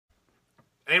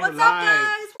And What's we're up, live.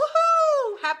 guys?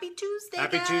 Woohoo! Happy Tuesday,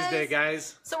 Happy guys. Tuesday,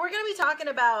 guys. So we're going to be talking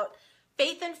about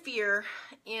faith and fear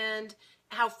and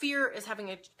how fear is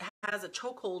has a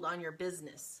chokehold on your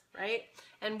business, right?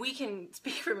 And we can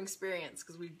speak from experience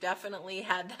because we've definitely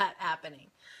had that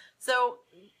happening. So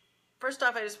first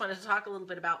off, I just wanted to talk a little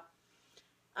bit about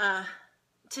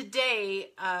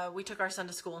today. We took our son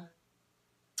to school.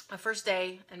 The first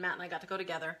day, and Matt and I got to go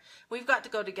together. We've got to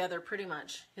go together pretty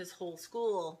much his whole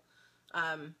school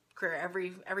career.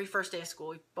 Every first day of school,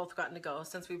 we've both gotten to go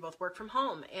since we both work from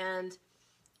home, and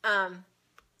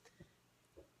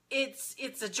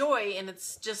it's a joy, and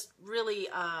it's just really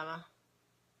I'm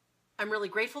really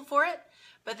grateful for it.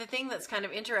 But the thing that's kind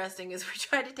of interesting is we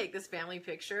tried to take this family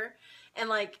picture, and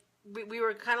like we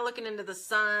were kind of looking into the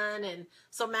sun, and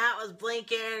so Matt was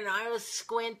blinking and I was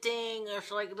squinting.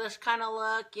 It's like this kind of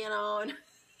look, you know, and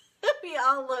we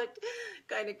all looked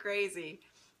kind of crazy.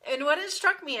 And what it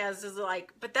struck me as is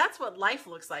like, but that's what life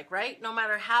looks like, right? No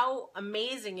matter how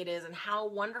amazing it is and how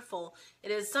wonderful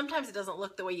it is, sometimes it doesn't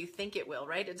look the way you think it will,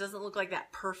 right? It doesn't look like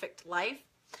that perfect life,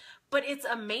 but it's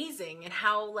amazing, and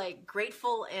how like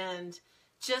grateful and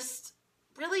just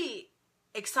really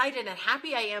excited and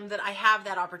happy I am that I have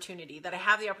that opportunity, that I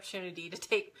have the opportunity to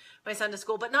take my son to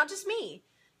school. But not just me.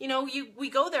 You know, we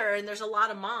go there and there's a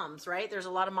lot of moms, right? There's a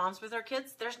lot of moms with their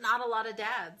kids. There's not a lot of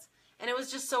dads. And it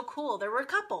was just so cool. There were a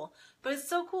couple, but it's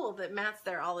so cool that Matt's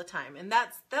there all the time. And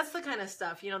that's the kind of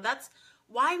stuff, you know, that's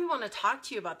why we want to talk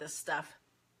to you about this stuff.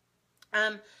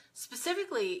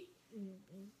 Specifically,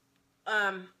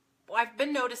 I've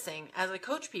been noticing as I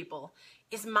coach people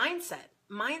is mindset.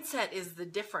 Mindset is the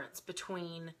difference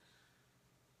between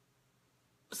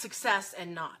success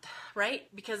and not, right?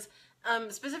 Because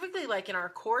specifically like in our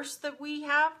course that we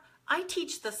have, I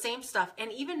teach the same stuff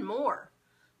and even more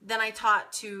than I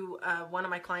taught to one of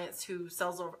my clients who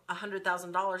sells over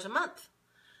 $100,000 a month.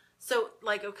 So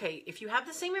like, okay, if you have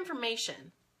the same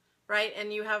information, right,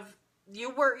 and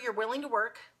you're willing to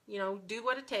work, you know, do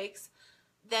what it takes,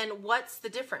 then what's the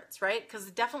difference, right?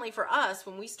 Because definitely for us,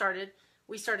 when we started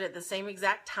at the same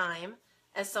exact time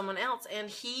as someone else, and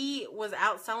he was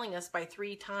outselling us by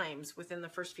 3 times within the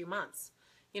first few months.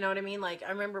 You know what I mean? Like,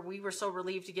 I remember we were so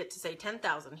relieved to get to say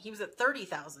 10,000. He was at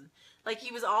 30,000. Like,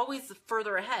 he was always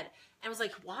further ahead. And I was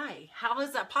like, why? How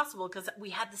is that possible? Because we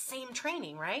had the same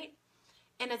training, right?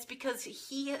 And it's because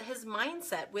his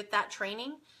mindset with that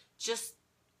training just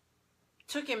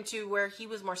took him to where he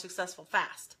was more successful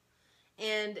fast.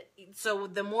 And so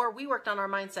the more we worked on our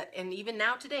mindset, and even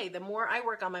now today, the more I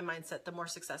work on my mindset, the more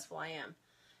successful I am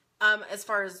as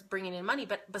far as bringing in money.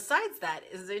 But besides that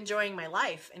is enjoying my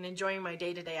life and enjoying my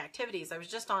day-to-day activities. I was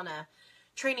just on a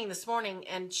training this morning,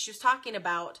 and she was talking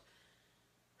about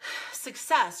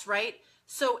success, right?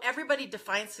 So everybody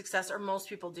defines success, or most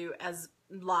people do, as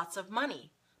lots of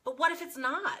money. But what if it's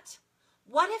not?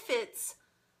 What if it's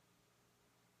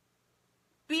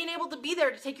being able to be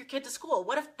there to take your kid to school?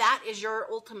 What if that is your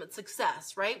ultimate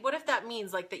success, right? What if that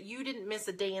means like that you didn't miss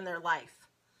a day in their life?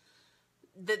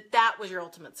 That was your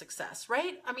ultimate success,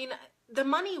 right? I mean, the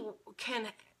money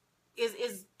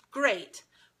is great,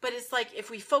 but it's like if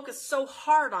we focus so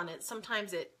hard on it,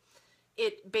 sometimes it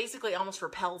basically almost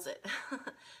repels it.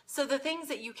 So the things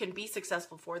that you can be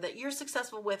successful for, that you're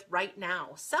successful with right now,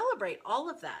 celebrate all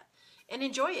of that and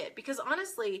enjoy it. Because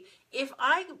honestly, if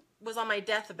I was on my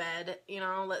deathbed, you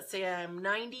know, let's say I'm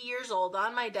 90 years old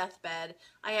on my deathbed,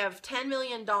 I have $10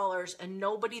 million and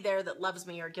nobody there that loves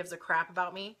me or gives a crap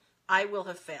about me, I will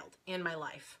have failed in my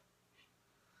life.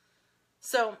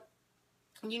 So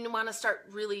you want to start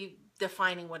really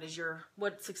defining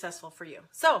what's successful for you.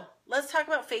 So let's talk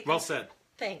about faith. Well said.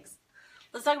 Thanks.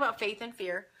 Let's talk about faith and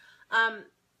fear.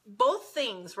 Both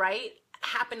things, right,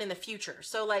 happen in the future.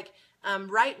 So like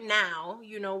right now,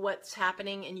 you know what's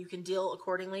happening and you can deal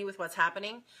accordingly with what's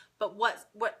happening. But what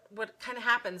kind of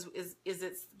happens is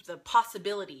it's the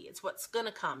possibility. It's what's going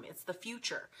to come. It's the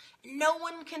future. No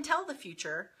one can tell the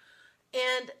future.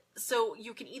 And so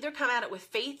you can either come at it with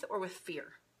faith or with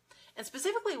fear. And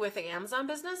specifically with the Amazon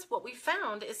business, what we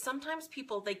found is sometimes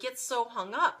people, they get so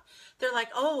hung up. They're like,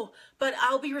 oh, but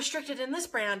I'll be restricted in this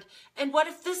brand. And what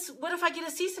if I get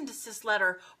a cease and desist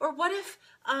letter? Or what if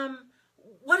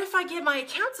I get my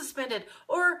account suspended?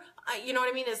 Or, you know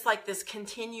what I mean? It's like this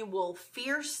continual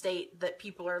fear state that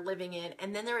people are living in.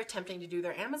 And then they're attempting to do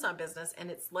their Amazon business,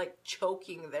 and it's like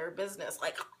choking their business,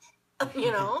 like,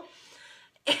 you know?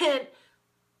 And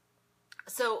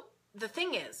so the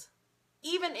thing is,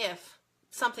 even if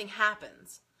something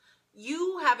happens,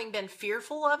 you having been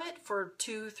fearful of it for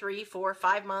 2, 3, 4,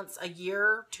 5 months, a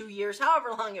year, 2 years,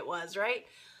 however long it was, right?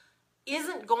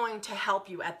 isn't going to help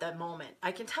you at the moment.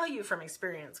 I can tell you from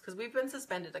experience, because we've been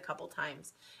suspended a couple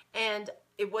times. And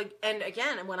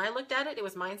again, when I looked at it, it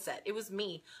was mindset. It was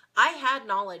me. I had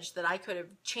knowledge that I could have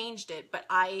changed it, but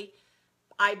I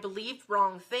believed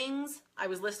wrong things. I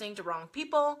was listening to wrong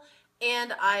people,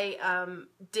 and I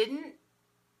didn't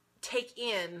take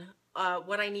in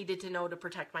what I needed to know to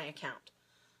protect my account.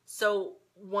 So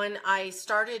when I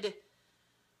started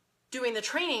doing the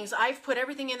trainings, I've put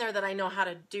everything in there that I know how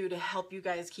to do to help you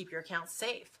guys keep your accounts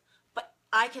safe. But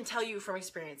I can tell you from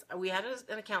experience, we had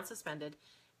an account suspended,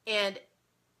 and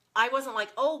I wasn't like,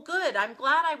 oh, good, I'm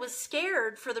glad I was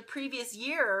scared for the previous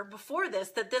year before this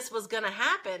that this was going to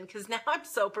happen, because now I'm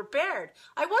so prepared.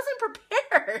 I wasn't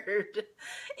prepared.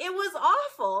 It was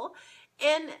awful.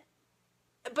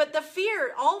 But the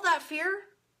fear, all that fear,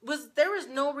 there was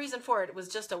no reason for it. It was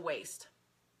just a waste.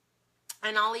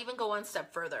 And I'll even go one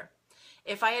step further.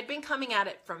 If I had been coming at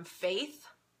it from faith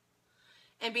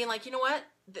and being like, you know what,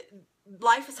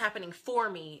 life is happening for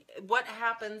me. What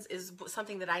happens is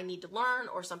something that I need to learn,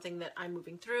 or something that I'm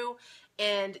moving through.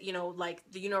 And, you know, like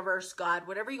the universe, God,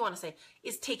 whatever you want to say,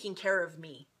 is taking care of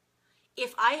me.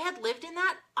 If I had lived in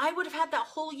that, I would have had that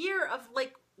whole year of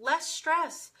like less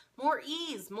stress, more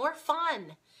ease, more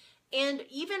fun. And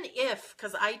even if,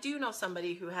 because I do know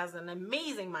somebody who has an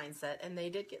amazing mindset, and they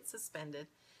did get suspended,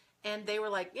 and they were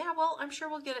like, yeah, well, I'm sure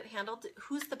we'll get it handled.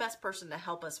 Who's the best person to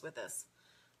help us with this?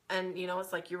 And, you know,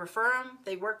 it's like you refer them,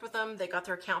 they worked with them, they got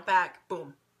their account back,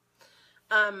 boom.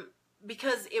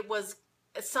 Because it was,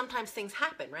 sometimes things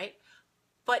happen, right?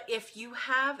 But if you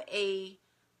have a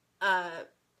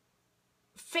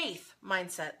faith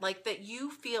mindset, like that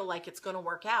you feel like it's going to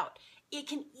work out, it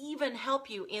can even help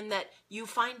you in that you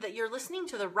find that you're listening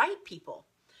to the right people,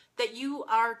 that you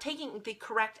are taking the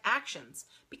correct actions.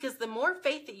 Because the more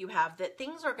faith that you have that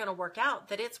things are going to work out,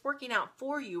 that it's working out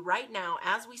for you right now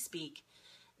as we speak,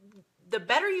 the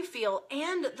better you feel,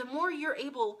 and the more you're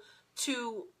able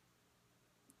to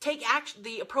take action,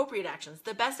 the appropriate actions,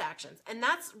 the best actions. And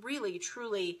that's really,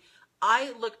 truly,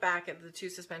 I look back at the 2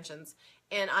 suspensions,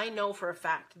 and I know for a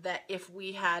fact that if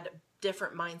we had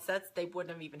different mindsets, they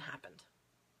wouldn't have even happened.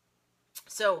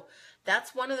 So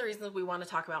that's one of the reasons we want to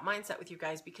talk about mindset with you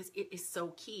guys, because it is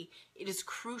so key. It is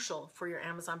crucial for your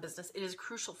Amazon business. It is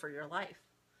crucial for your life.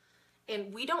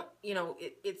 And we don't, you know,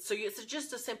 it's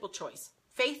just a simple choice,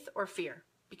 faith or fear,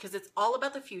 because it's all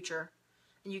about the future,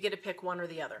 and you get to pick one or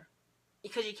the other,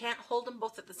 because you can't hold them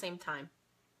both at the same time.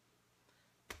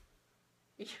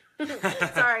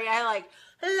 Sorry, I like,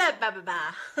 no,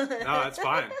 that's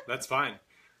fine. That's fine.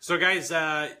 So guys,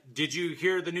 did you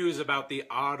hear the news about the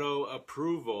auto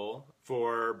approval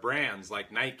for brands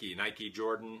like Nike,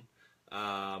 Jordan,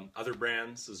 other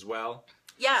brands as well?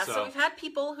 Yeah, so we've had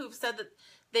people who've said that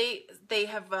they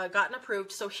have gotten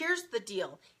approved. So here's the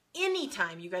deal.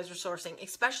 Anytime you guys are sourcing,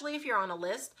 especially if you're on a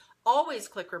list, always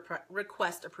click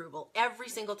request approval every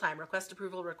single time. Request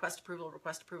approval, request approval,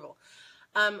 request approval.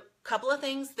 Couple of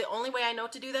things. The only way I know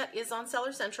to do that is on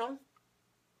Seller Central.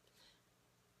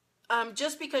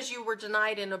 Just because you were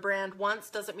denied in a brand once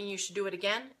doesn't mean you should do it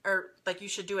again, or like you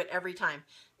should do it every time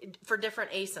for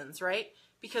different ASINs, right?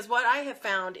 Because what I have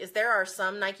found is there are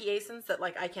some Nike ASINs that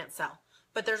like I can't sell,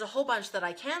 but there's a whole bunch that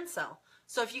I can sell.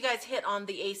 So if you guys hit on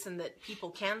the ASIN that people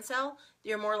can sell,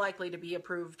 you're more likely to be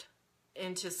approved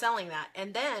into selling that.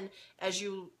 And then as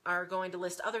you are going to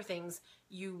list other things,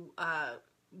 you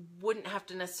wouldn't have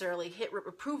to necessarily hit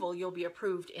approval. You'll be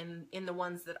approved in the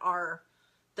ones that are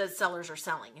the sellers are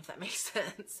selling, if that makes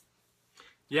sense.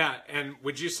 Yeah, and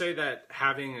would you say that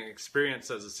having an experience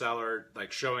as a seller,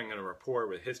 like showing a rapport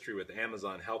with history with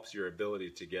Amazon, helps your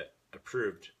ability to get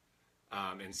approved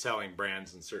in selling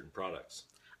brands and certain products?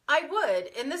 I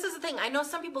would, and this is the thing. I know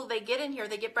some people, they get in here,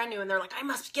 they get brand new, and they're like, I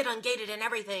must get ungated and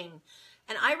everything.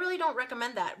 And I really don't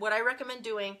recommend that. What I recommend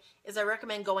doing is I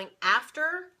recommend going after,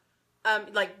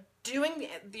 like doing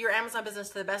your Amazon business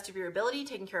to the best of your ability,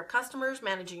 taking care of customers,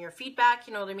 managing your feedback,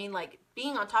 you know what I mean? Like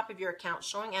being on top of your account,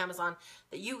 showing Amazon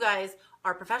that you guys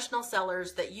are professional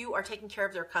sellers, that you are taking care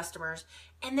of their customers.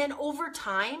 And then over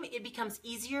time, it becomes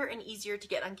easier and easier to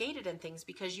get ungated in things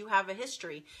because you have a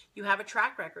history, you have a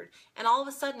track record. And all of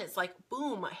a sudden it's like,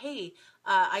 boom, hey,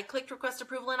 I clicked request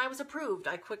approval and I was approved.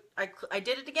 I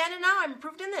did it again and now I'm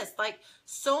approved in this. Like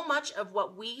so much of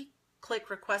what we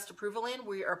click request approval in,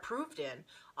 we are approved in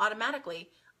automatically.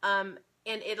 And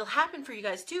it'll happen for you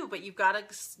guys too, but you've got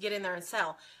to get in there and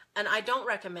sell. And I don't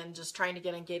recommend just trying to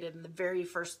get ungated in the very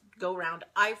first go round.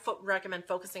 I recommend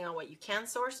focusing on what you can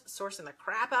sourcing the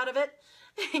crap out of it,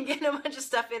 and getting a bunch of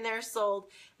stuff in there sold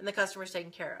and the customer's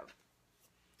taken care of.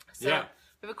 So yeah.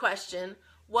 We have a question.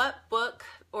 What book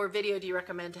or video do you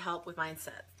recommend to help with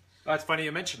mindset? Oh, it's funny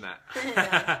you mentioned that.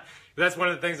 Yeah. That's one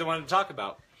of the things I wanted to talk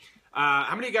about.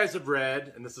 How many of you guys have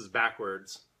read, and this is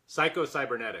backwards,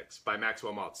 Psycho-Cybernetics by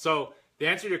Maxwell Maltz? So the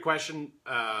answer to your question,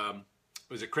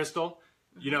 was it Crystal?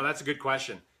 You know, that's a good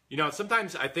question. You know,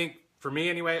 sometimes I think, for me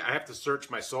anyway, I have to search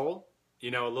my soul,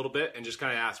 you know, a little bit and just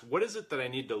kind of ask, what is it that I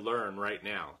need to learn right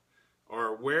now?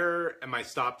 Or where am I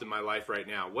stopped in my life right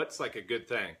now? What's like a good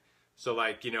thing? So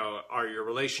like, you know, are your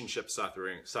relationships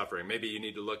suffering? Maybe you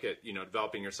need to look at, you know,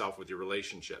 developing yourself with your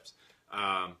relationships.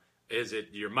 Is it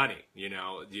your money? You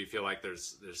know, do you feel like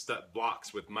there's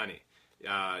blocks with money?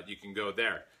 You can go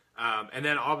there. And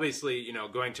then obviously, you know,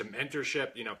 going to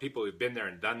mentorship, you know, people who've been there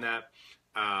and done that.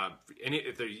 And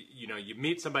if you know, you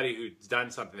meet somebody who's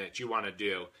done something that you want to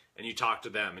do and you talk to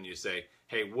them and you say,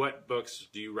 hey, what books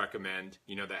do you recommend,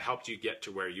 you know, that helped you get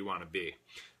to where you want to be?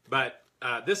 But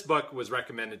this book was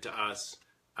recommended to us,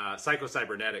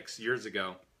 Psycho-Cybernetics, years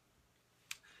ago.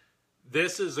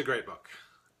 This is a great book.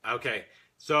 Okay,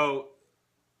 so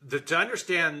to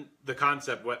understand the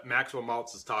concept, what Maxwell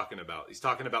Maltz is talking about, he's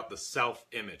talking about the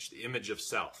self-image, the image of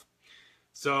self.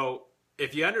 So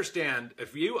if you understand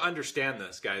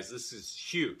this, guys, this is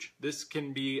huge. This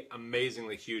can be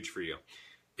amazingly huge for you.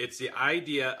 It's the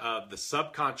idea of the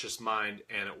subconscious mind,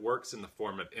 and it works in the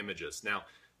form of images. Now,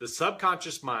 the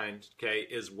subconscious mind, okay,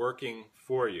 is working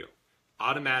for you.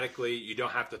 Automatically, you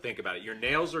don't have to think about it. Your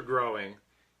nails are growing,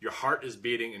 your heart is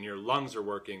beating, and your lungs are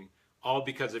working, all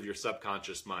because of your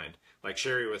subconscious mind. Like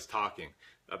Sherry was talking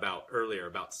about earlier,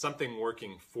 about something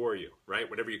working for you, right?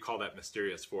 Whatever you call that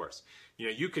mysterious force. You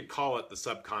know, you could call it the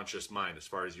subconscious mind as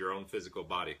far as your own physical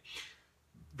body.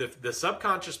 The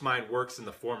subconscious mind works in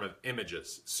the form of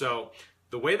images. So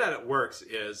the way that it works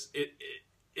is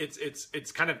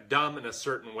it's kind of dumb in a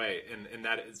certain way, in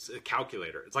that it's a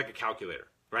calculator. It's like a calculator,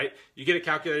 right? You get a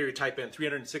calculator, you type in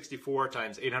 364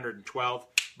 times 812,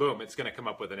 boom, it's going to come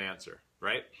up with an answer,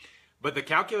 right? But the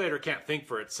calculator can't think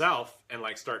for itself and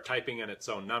like start typing in its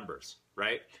own numbers,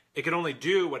 right? It can only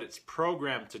do what it's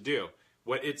programmed to do,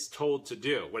 what it's told to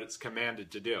do, what it's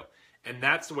commanded to do. And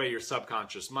that's the way your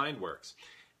subconscious mind works.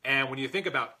 And when you think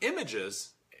about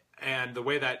images and the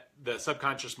way that the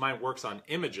subconscious mind works on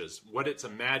images, what it's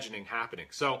imagining happening.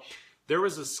 So there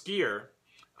was a skier,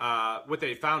 what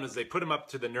they found is they put him up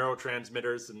to the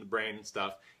neurotransmitters in the brain and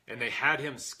stuff, and they had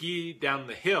him ski down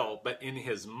the hill, but in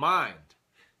his mind,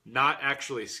 not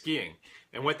actually skiing.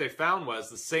 And what they found was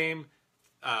the same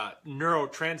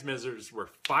neurotransmitters were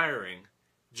firing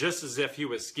just as if he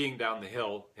was skiing down the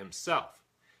hill himself.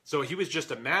 So he was just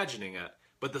imagining it,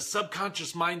 but the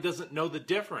subconscious mind doesn't know the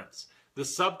difference. The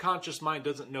subconscious mind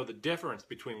doesn't know the difference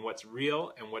between what's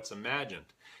real and what's imagined.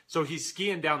 So he's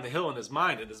skiing down the hill in his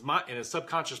mind, and his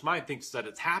subconscious mind thinks that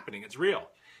it's happening, it's real.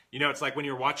 You know, it's like when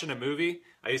you're watching a movie.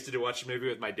 I used to watch a movie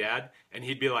with my dad, and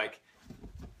he'd be like,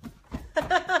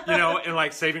 you know, in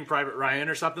like Saving Private Ryan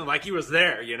or something, like he was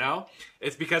there, you know?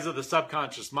 It's because of the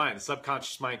subconscious mind. The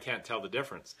subconscious mind can't tell the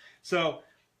difference. So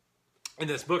in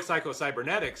this book,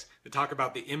 Psycho-Cybernetics, they talk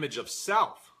about the image of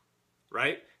self,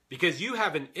 right? Because you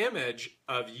have an image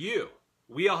of you.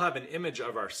 We all have an image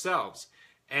of ourselves.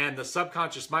 And the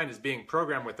subconscious mind is being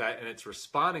programmed with that, and it's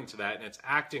responding to that, and it's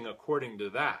acting according to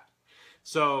that.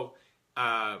 So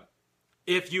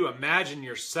if you imagine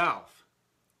yourself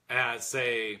as,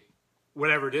 say,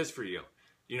 whatever it is for you,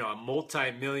 you know, a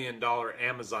multi-million-dollar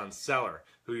Amazon seller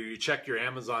who you check your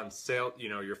Amazon sale, you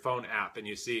know, your phone app, and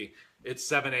you see it's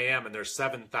 7 a.m. and there's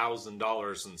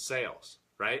 $7,000 in sales,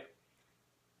 right?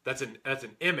 That's an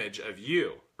image of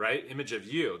you, right? Image of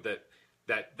you,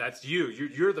 that's you.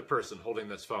 You're the person holding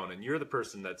this phone, and you're the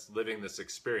person that's living this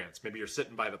experience. Maybe you're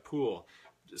sitting by the pool,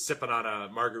 sipping on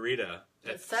a margarita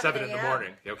at 7 in the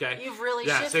morning. Okay, you've really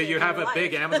so you have a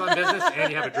big Amazon business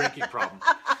and you have a drinking problem.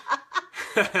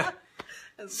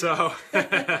 So,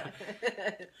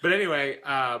 but anyway,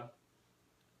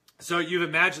 so you've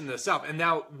imagined the self, and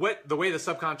now the way the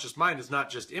subconscious mind is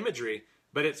not just imagery,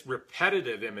 but it's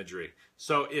repetitive imagery.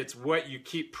 So it's what you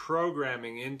keep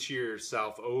programming into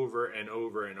yourself over and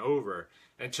over and over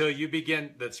until you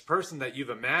begin, this person that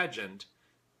you've imagined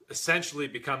essentially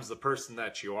becomes the person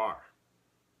that you are.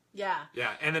 Yeah.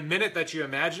 Yeah. And the minute that you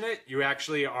imagine it, you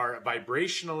actually are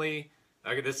vibrationally,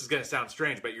 this is going to sound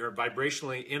strange, but you're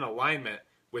vibrationally in alignment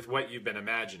with what you've been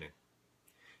imagining.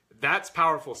 That's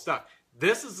powerful stuff.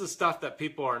 This is the stuff that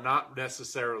people are not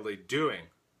necessarily doing,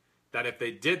 that if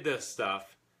they did this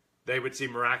stuff, they would see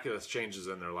miraculous changes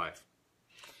in their life.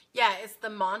 Yeah, it's the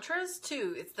mantras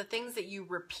too. It's the things that you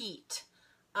repeat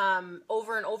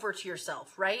over and over to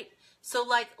yourself, right? So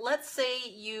like, let's say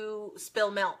you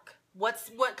spill milk. What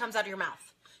comes out of your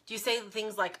mouth? Do you say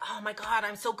things like, oh my God,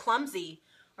 I'm so clumsy?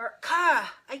 Or,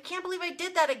 I can't believe I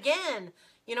did that again.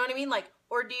 You know what I mean? Like,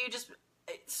 or do you just,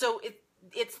 so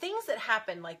it's things that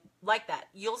happen like that.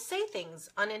 You'll say things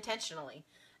unintentionally.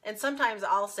 And sometimes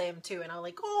I'll say them too. And I'll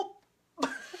like, oh,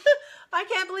 I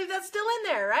can't believe that's still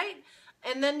in there, right?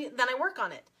 And then I work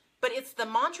on it. But it's the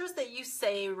mantras that you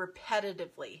say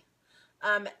repetitively.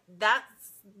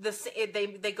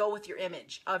 They go with your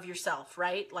image of yourself,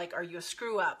 right? Like, are you a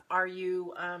screw up? Are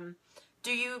you,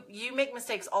 do you make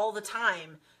mistakes all the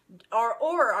time?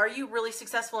 Or are you really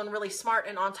successful and really smart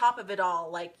and on top of it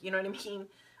all? Like, you know what I mean?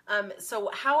 So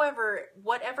however,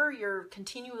 whatever you're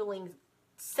continually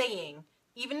saying,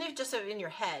 even if just in your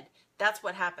head, that's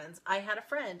what happens. I had a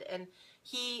friend, and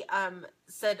he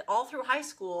said all through high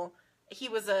school, he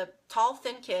was a tall,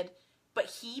 thin kid, but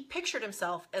he pictured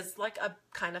himself as like a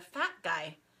kind of fat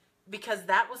guy, because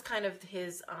that was kind of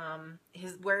his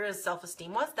where his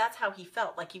self-esteem was. That's how he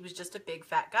felt, like he was just a big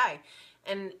fat guy.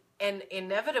 And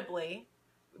inevitably,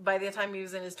 by the time he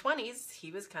was in his 20s,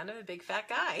 he was kind of a big fat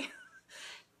guy.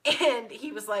 And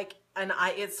he was like,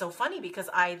 it's so funny because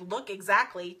I look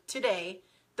exactly today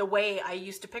the way I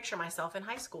used to picture myself in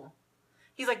high school.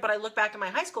 He's like, but I look back at my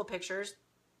high school pictures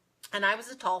and I was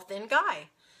a tall, thin guy.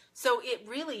 So it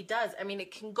really does. I mean,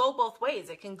 it can go both ways.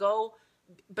 It can go,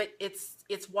 but it's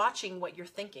watching what you're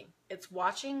thinking. It's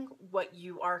watching what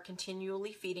you are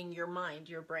continually feeding your mind,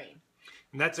 your brain.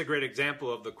 And that's a great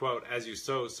example of the quote, as you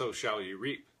sow, so shall you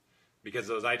reap. Because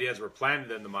those ideas were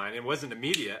planted in the mind. It wasn't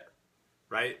immediate,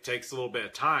 right? It takes a little bit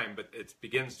of time, but it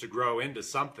begins to grow into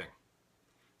something.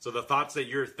 So the thoughts that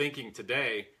you're thinking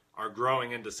today are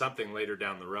growing into something later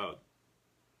down the road.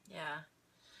 Yeah.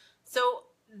 So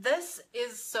this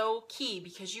is so key,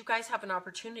 because you guys have an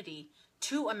opportunity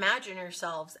to imagine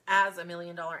yourselves as $1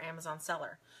 million Amazon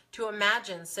seller, to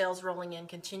imagine sales rolling in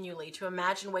continually, to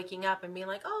imagine waking up and being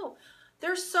like, oh,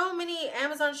 there's so many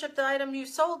Amazon shipped item you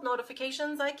sold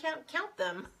notifications, I can't count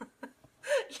them.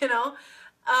 You know,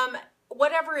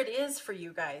 whatever it is for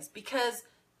you guys, because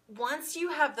once you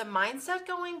have the mindset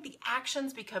going, the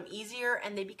actions become easier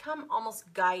and they become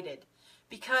almost guided,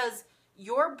 because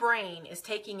your brain is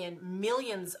taking in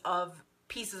millions of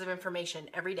pieces of information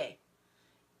every day.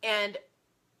 And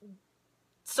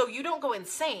so you don't go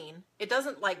insane. It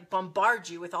doesn't like bombard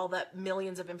you with all that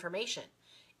millions of information.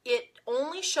 It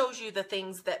only shows you the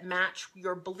things that match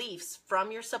your beliefs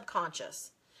from your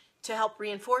subconscious to help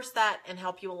reinforce that and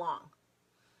help you along.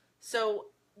 So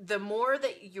the more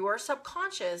that your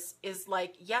subconscious is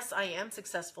like, yes, I am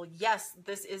successful. Yes,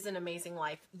 this is an amazing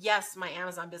life. Yes, my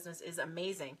Amazon business is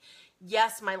amazing.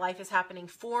 Yes, my life is happening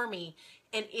for me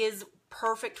and is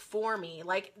perfect for me.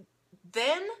 Like,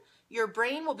 then your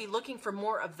brain will be looking for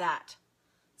more of that.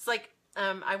 It's like,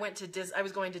 I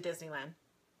was going to Disneyland,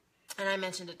 and I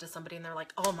mentioned it to somebody, and they're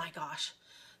like, oh my gosh,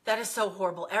 that is so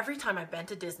horrible. Every time I've been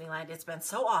to Disneyland, it's been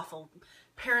so awful.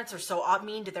 Parents are so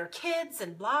mean to their kids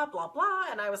and blah, blah, blah.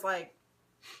 And I was like,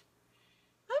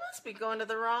 I must be going to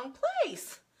the wrong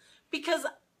place, because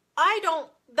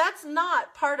that's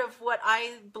not part of what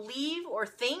I believe or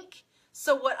think.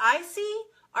 So what I see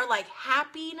are like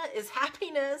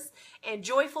happiness and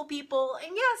joyful people.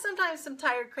 And yeah, sometimes some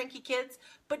tired, cranky kids,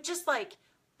 but just like,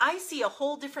 I see a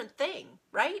whole different thing,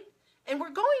 right? And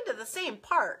we're going to the same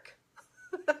park.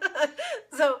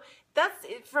 So that's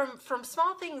it, from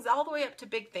small things all the way up to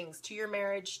big things, to your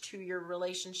marriage, to your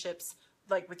relationships,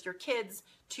 like with your kids,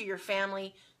 to your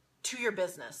family, to your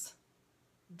business.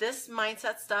 This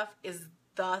mindset stuff is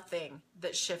the thing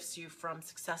that shifts you from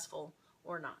successful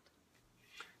or not.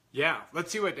 Yeah,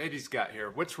 let's see what Eddie's got here.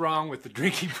 What's wrong with the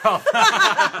drinking problem?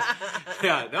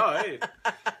 Yeah, no, hey.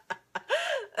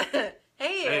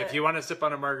 Hey, if you want to sip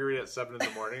on a margarita at 7 in the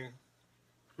morning,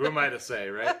 who am I to say,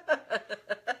 right?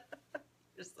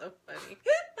 You're so funny.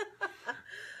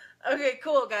 Okay,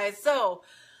 cool, guys. So,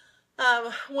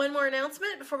 one more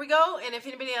announcement before we go, and if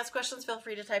anybody has questions, feel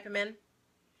free to type them in.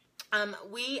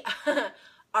 We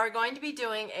are going to be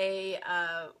doing a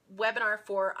webinar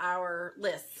for our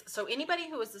lists. So anybody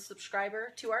who is a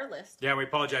subscriber to our list. Yeah, we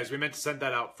apologize. We meant to send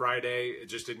that out Friday. It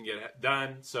just didn't get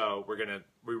done. So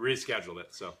we rescheduled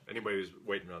it. So anybody who's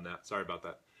waiting on that, sorry about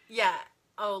that. Yeah.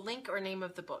 Oh, link or name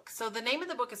of the book. So the name of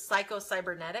the book is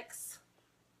Psycho-Cybernetics.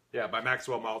 Yeah, by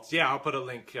Maxwell Maltz. Yeah, I'll put a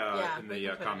link in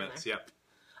the comments. Yep.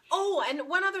 Oh, and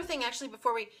one other thing actually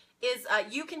before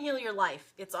You Can Heal Your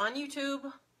Life. It's on YouTube.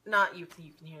 Not You Can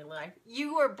Heal Your Life.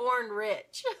 You Were Born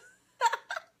Rich.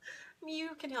 You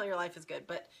Can Heal Your Life is good,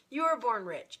 but You Were Born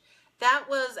Rich. That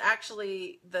was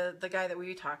actually the guy that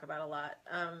we talk about a lot.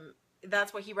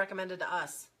 That's what he recommended to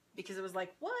us, because it was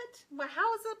like, what?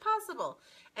 How is it possible?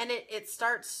 And it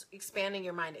starts expanding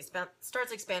your mind. It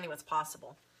starts expanding what's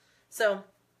possible. So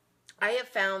I have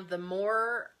found the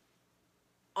more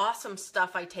awesome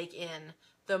stuff I take in,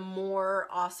 the more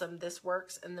awesome this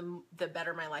works, and the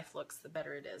better my life looks, the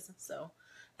better it is. So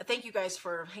thank you guys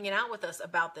for hanging out with us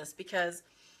about this, because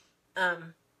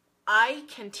I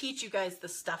can teach you guys the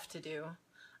stuff to do.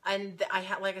 And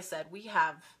like I said, we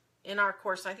have in our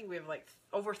course, I think we have like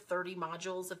over 30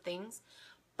 modules of things,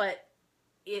 but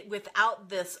without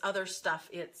this other stuff,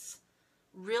 it's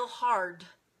real hard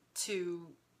to,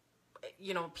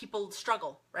 people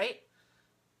struggle, right?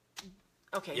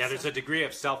 Okay. Yeah, there's a degree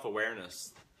of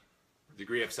self-awareness.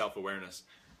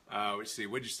 Let's see,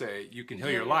 what'd you say? You can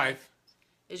heal your life.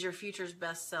 Is your future's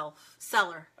best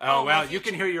seller. Oh, well, You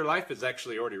Can Heal Your Life is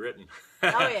actually already written.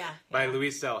 Oh, yeah. By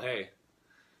Louise L. Hay.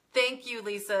 Thank you,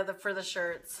 Lisa, for the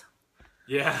shirts.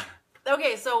 Yeah.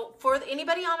 Okay, so for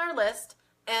anybody on our list,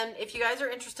 and if you guys are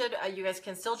interested, you guys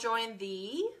can still join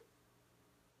the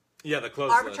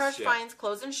clothes Arbitrage list. Finds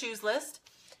Clothes and Shoes list.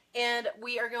 And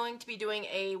we are going to be doing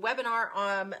a webinar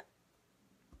on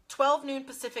 12 noon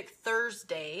Pacific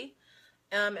Thursday.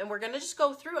 And we're going to just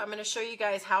go through. I'm going to show you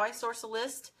guys how I source a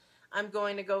list. I'm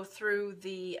going to go through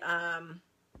the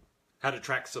how to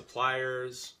track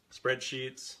suppliers,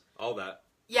 spreadsheets, all that.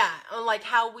 Yeah, like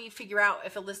how we figure out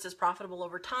if a list is profitable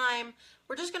over time.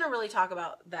 We're just going to really talk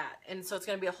about that. And so it's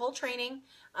going to be a whole training,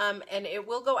 and it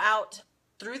will go out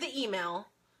through the email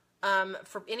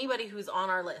for anybody who's on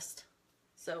our list.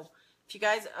 So if you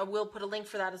guys, we'll put a link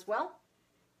for that as well.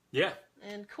 Yeah.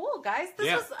 And cool, guys.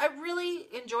 I really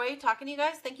enjoy talking to you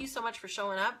guys. Thank you so much for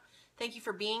showing up. Thank you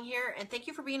for being here, and thank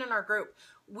you for being in our group.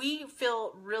 We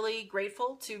feel really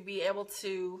grateful to be able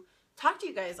to talk to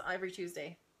you guys every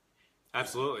Tuesday.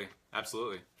 Absolutely.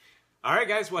 Absolutely. All right,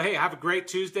 guys. Well, hey, have a great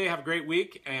Tuesday. Have a great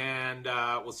week, and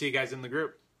we'll see you guys in the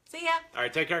group. See ya. All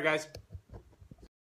right, take care, guys.